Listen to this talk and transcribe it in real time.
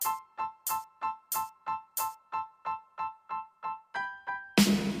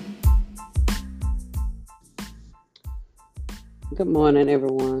Good morning,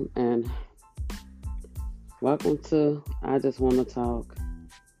 everyone, and welcome to I Just Want to Talk.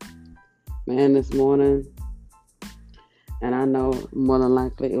 Man, this morning, and I know more than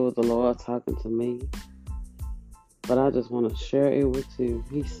likely it was the Lord talking to me, but I just want to share it with you.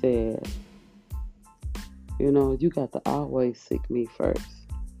 He said, you got to always seek me first.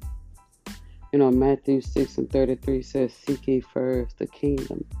 Matthew 6 and 33 says, Seek ye first the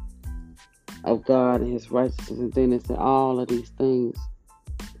kingdom of God and his righteousness, and then it said, all of these things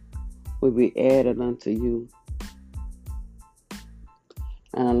will be added unto you.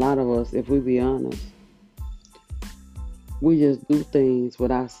 And a lot of us, if we be honest, we just do things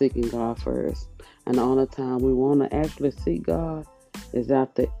without seeking God first. And the only time we want to actually seek God is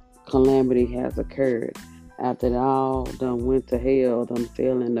after calamity has occurred. After it all done went to hell, done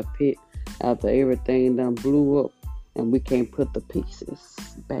fell in the pit, after everything done blew up and we can't put the pieces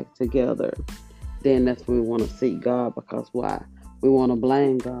back together, then that's when we want to seek God. Because why? We want to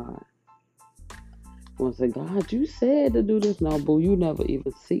blame God. We want to say, God, you said to do this. No, boo, you never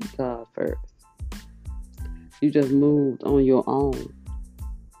even seek God first. You just moved on your own.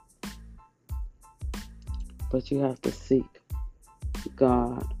 But you have to seek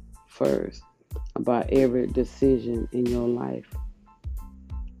God first about every decision in your life.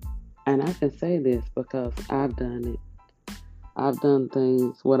 And I can say this because I've done it. I've done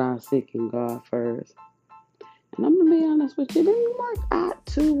things without seeking God first. And I'm going to be honest with you, it didn't work out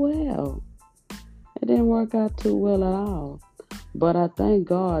too well. It didn't work out too well at all. But I thank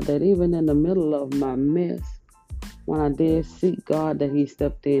God that even in the middle of my mess, when I did seek God, that he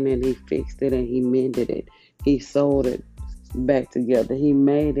stepped in and he fixed it and he mended it. He sewed it back together. He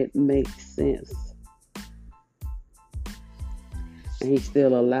made it make sense. And he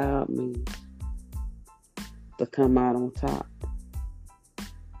still allowed me to come out on top.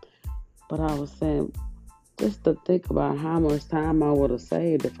 But I was saying, just to think about how much time I would have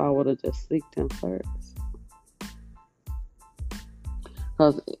saved if I would have just seeked him first.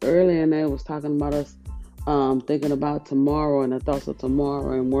 Because earlier they was talking about us thinking about tomorrow and the thoughts of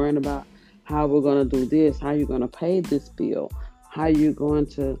tomorrow and worrying about how we're going to do this, how you're going to pay this bill, how you're going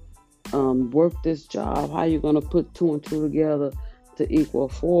to work this job, how you're going to put two and two together to equal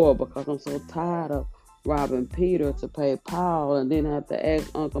four, because I'm so tired of robbing Peter to pay Paul and then have to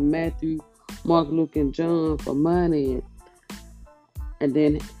ask Uncle Matthew, Mark, Luke, and John for money.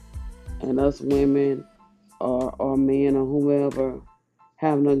 And us women or men or whoever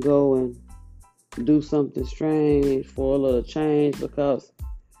having to go and do something strange for a little change because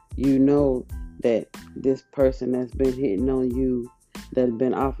you know that this person that's been hitting on you, that's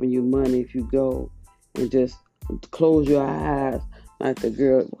been offering you money, if you go and just close your eyes, like the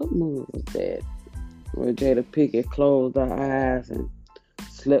girl, what movie was that? Where Jada Pinkett closed her eyes and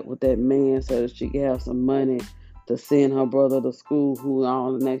slept with that man so that she could have some money to send her brother to school, who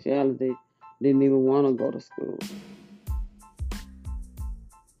all in actuality didn't even want to go to school.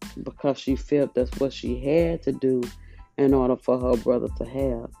 Because she felt that's what she had to do in order for her brother to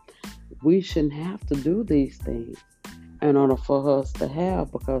have. We shouldn't have to do these things in order for us to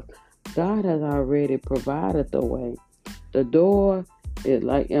have, because God has already provided the way. The door is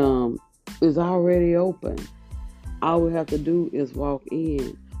is already open. All we have to do is walk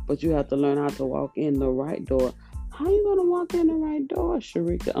in, but you have to learn how to walk in the right door. How you gonna walk in the right door,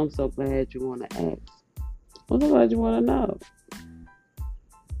 Sharika? I'm so glad you want to ask. I'm so glad you want to know.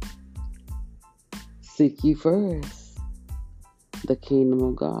 Seek ye first the kingdom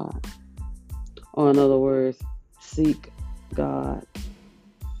of God. Or in other words, seek God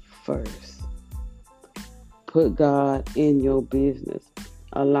first. Put God in your business.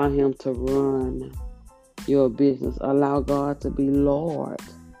 Allow him to run your business. Allow God to be Lord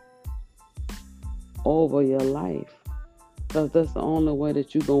over your life. Because that's the only way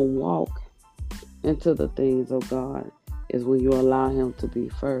that you're going to walk into the things of God, is when you allow him to be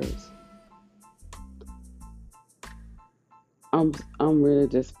first. I'm really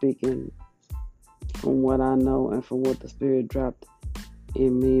just speaking from what I know and from what the Spirit dropped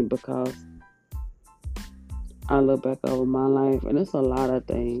in me, because I look back over my life and it's a lot of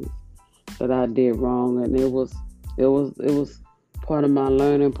things that I did wrong, and it was part of my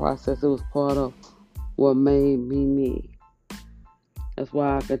learning process. It was part of what made me me. That's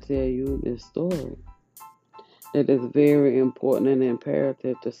why I could tell you this story. It is very important and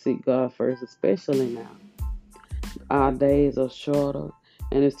imperative to seek God first, especially now. Our days are shorter,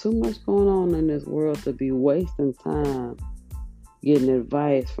 and there's too much going on in this world to be wasting time getting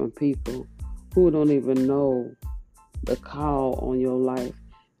advice from people who don't even know the call on your life,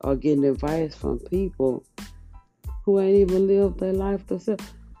 or getting advice from people who ain't even lived their life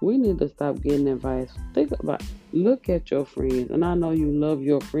themselves. We need to stop getting advice. Look at your friends. And I know you love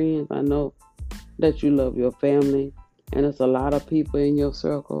your friends. I know that you love your family. And there's a lot of people in your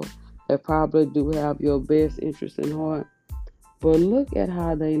circle that probably do have your best interest in heart. But look at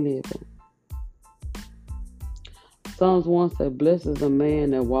how they live. Psalms 1 said, blessed is the man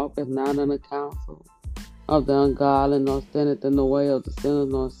that walketh not in the counsel of the ungodly, nor standeth in the way of the sinners,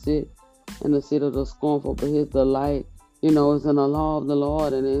 nor sit in the seat of the scornful, but his delight, is in the law of the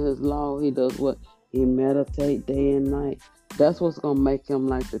Lord, and in his law he does what? He meditate day and night. That's what's going to make him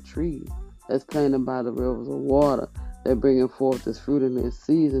like the tree that's planted by the rivers of water, that bringeth forth his fruit in his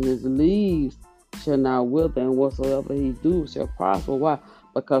season. His leaves shall not wither, and whatsoever he do shall prosper. Why?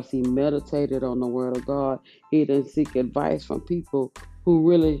 Because he meditated on the word of God. He didn't seek advice from people who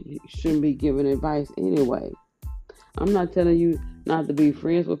really shouldn't be giving advice anyway. I'm not telling you not to be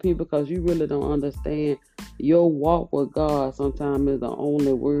friends with people because you really don't understand. Your walk with God sometimes is the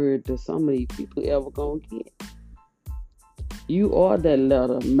only word that some of these people ever gonna get. You are that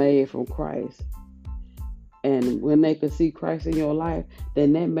letter made from Christ. And when they can see Christ in your life,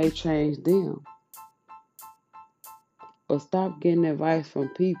 then that may change them. But stop getting advice from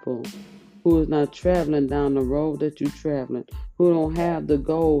people who is not traveling down the road that you're traveling, who don't have the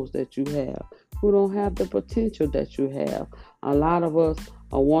goals that you have, who don't have the potential that you have. A lot of us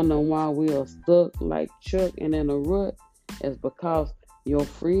are wondering why we are stuck like Chuck and in a rut. It's because your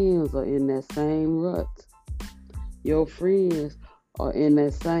friends are in that same rut. Your friends are in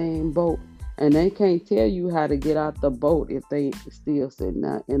that same boat. And they can't tell you how to get out the boat if they still sitting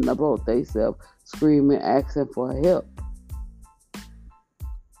out in the boat themselves, screaming, asking for help.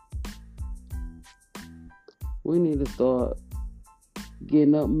 We need to start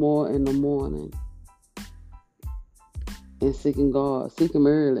getting up more in the morning and seeking God. Seek Him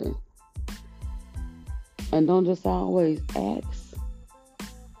early. And don't just always ask.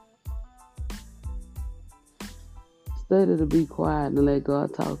 Study to be quiet and let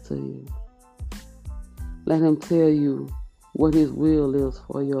God talk to you. Let Him tell you what His will is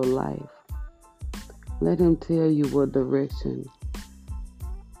for your life. Let Him tell you what direction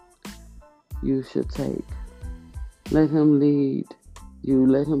you should take. Let Him lead you.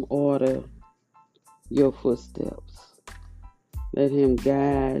 Let Him order your footsteps. Let Him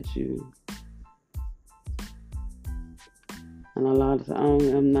guide you. And a lot of times,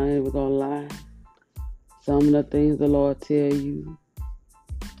 I'm not even going to lie. Some of the things the Lord tell you,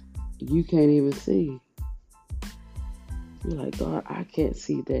 you can't even see. You're like, God, I can't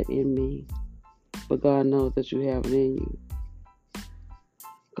see that in me. But God knows that you have it in you.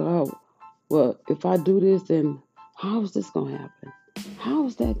 God, well, if I do this, then how is this going to happen? How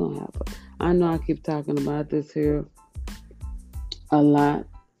is that going to happen? I know I keep talking about this here a lot.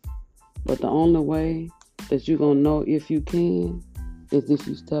 But the only way that you're going to know if you can is if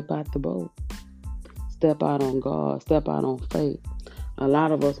you step out the boat. Step out on God. Step out on faith. A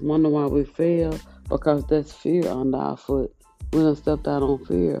lot of us wonder why we fail because there's fear under our foot. We done stepped out on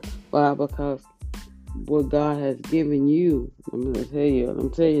fear. Why? Because what God has given you, I'm tell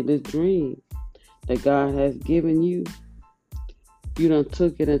you this dream that God has given you, you done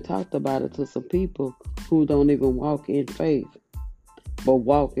took it and talked about it to some people who don't even walk in faith, but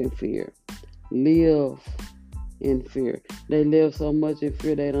walk in fear. Live in fear. They live so much in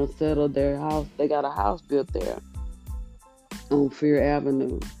fear they done settled their house. They got a house built there on Fear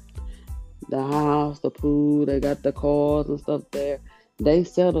Avenue. The house, the pool, they got the cars and stuff there. They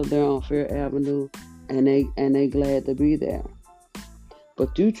settled there on Fear Avenue and they glad to be there.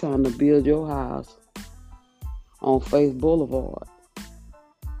 But you trying to build your house on Faith Boulevard.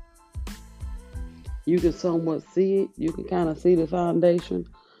 You can somewhat see it. You can kind of see the foundation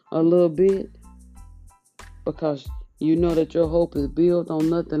a little bit because you know that your hope is built on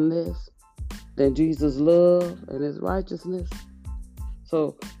nothing less than Jesus' love and His righteousness.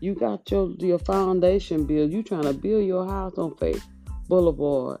 So you got your foundation built. You trying to build your house on Faith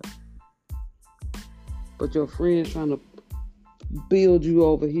Boulevard. But your friends trying to build you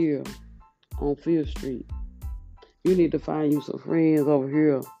over here on 5th Street. You need to find you some friends over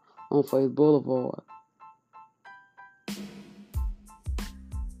here on Faith Boulevard.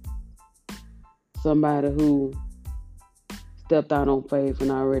 Somebody who stepped out on faith and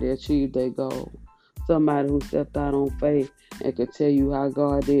already achieved their goal. Somebody who stepped out on faith and could tell you how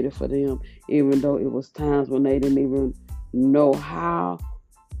God did it for them, even though it was times when they didn't even know how,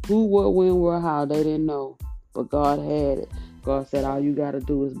 who, what, when, where, how. They didn't know. But God had it. God said, all you got to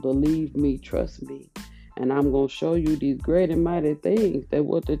do is believe me, trust me. And I'm going to show you these great and mighty things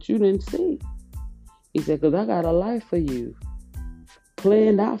that you didn't see. He said, because I got a life for you.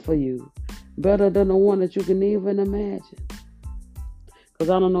 Planned out for you. Better than the one that you can even imagine.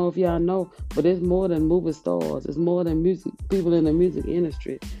 Because I don't know if y'all know, but it's more than movie stars. It's more than music people in the music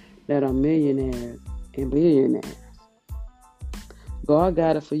industry that are millionaires and billionaires. God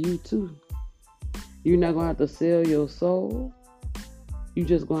got it for you too. You're not gonna have to sell your soul. You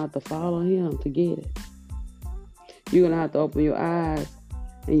just gonna have to follow him to get it. You're gonna have to open your eyes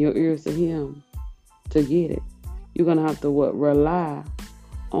and your ears to him to get it. You're gonna have to what? Rely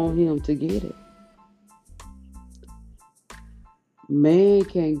on him to get it. Man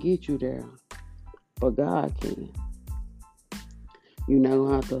can't get you there, but God can. You're not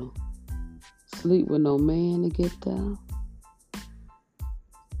gonna have to sleep with no man to get there.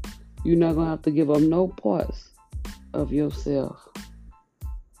 You're not gonna have to give up no parts of yourself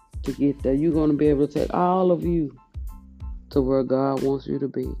to get there. You're gonna be able to take all of you to where God wants you to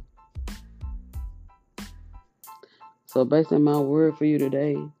be. So basically my word for you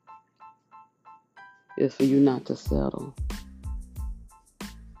today is for you not to settle.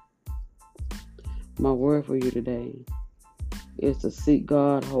 My word for you today is to seek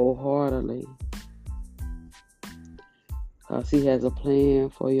God wholeheartedly, because he has a plan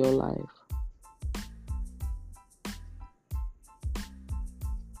for your life.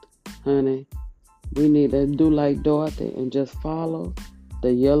 Honey, we need to do like Dorothy and just follow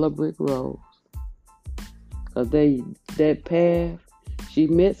the yellow brick road. Because that path, she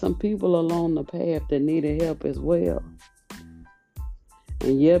met some people along the path that needed help as well.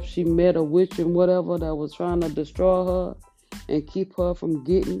 And yep, she met a witch and whatever that was trying to destroy her and keep her from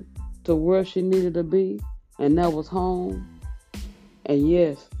getting to where she needed to be. And that was home. And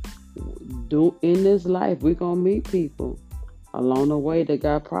yes, in this life, we're going to meet people along the way that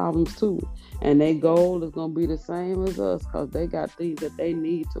got problems too. And their goal is going to be the same as us, because they got things that they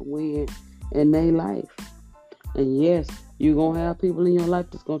need to win in their life. And yes, you're going to have people in your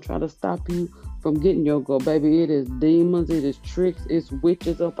life that's going to try to stop you from getting your goal. Baby, it is demons, it is tricks, it's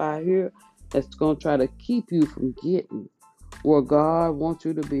witches up out here that's going to try to keep you from getting where God wants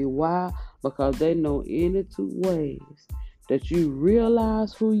you to be. Why? Because they know any two ways that you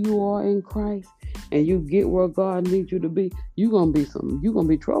realize who you are in Christ and you get where God needs you to be, you're going to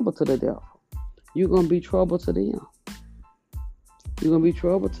be trouble to the devil. You're going to be trouble to them. You're going to be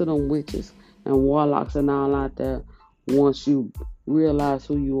trouble to them witches and warlocks and all out there once you realize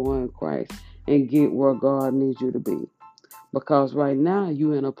who you are in Christ and get where God needs you to be. Because right now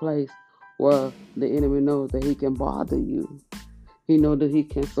you're in a place where the enemy knows that he can bother you. He knows that he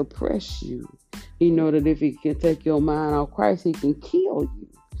can suppress you. He knows that if he can take your mind off Christ, he can kill you.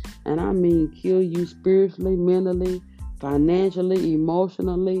 And I mean kill you spiritually, mentally, financially,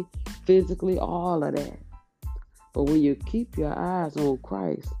 emotionally, physically, all of that. But when you keep your eyes on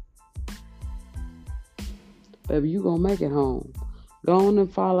Christ, baby, you're going to make it home. Go on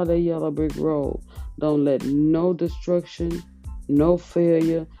and follow the yellow brick road. Don't let no destruction, no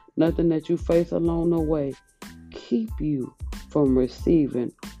failure, nothing that you face along the way keep you from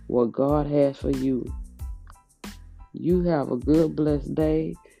receiving what God has for you. You have a good, blessed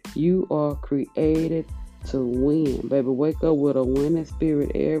day. You are created to win. Baby, wake up with a winning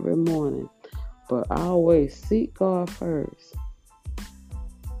spirit every morning. But always seek God first.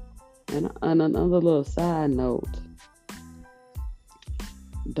 And another little side note,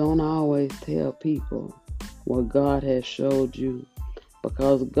 don't always tell people what God has showed you,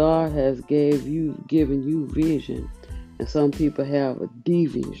 because God has given you vision, and some people have a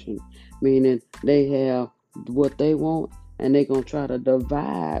division, meaning they have what they want and they're going to try to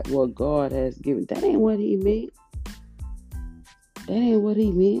divide what God has given. That ain't what he meant. That ain't what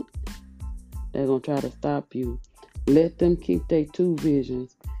he meant. They're going to try to stop you. Let them keep their two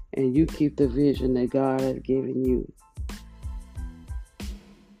visions and you keep the vision that God has given you.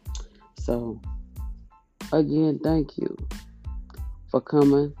 So, again, thank you for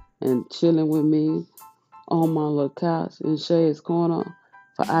coming and chilling with me on my little couch in Shay's Corner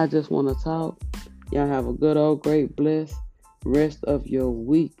for I Just Want to Talk. Y'all have a good old, great, blessed rest of your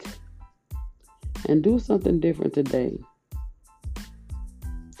week. And do something different today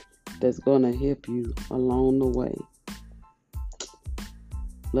that's going to help you along the way.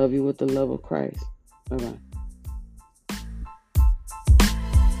 Love you with the love of Christ. Bye-bye.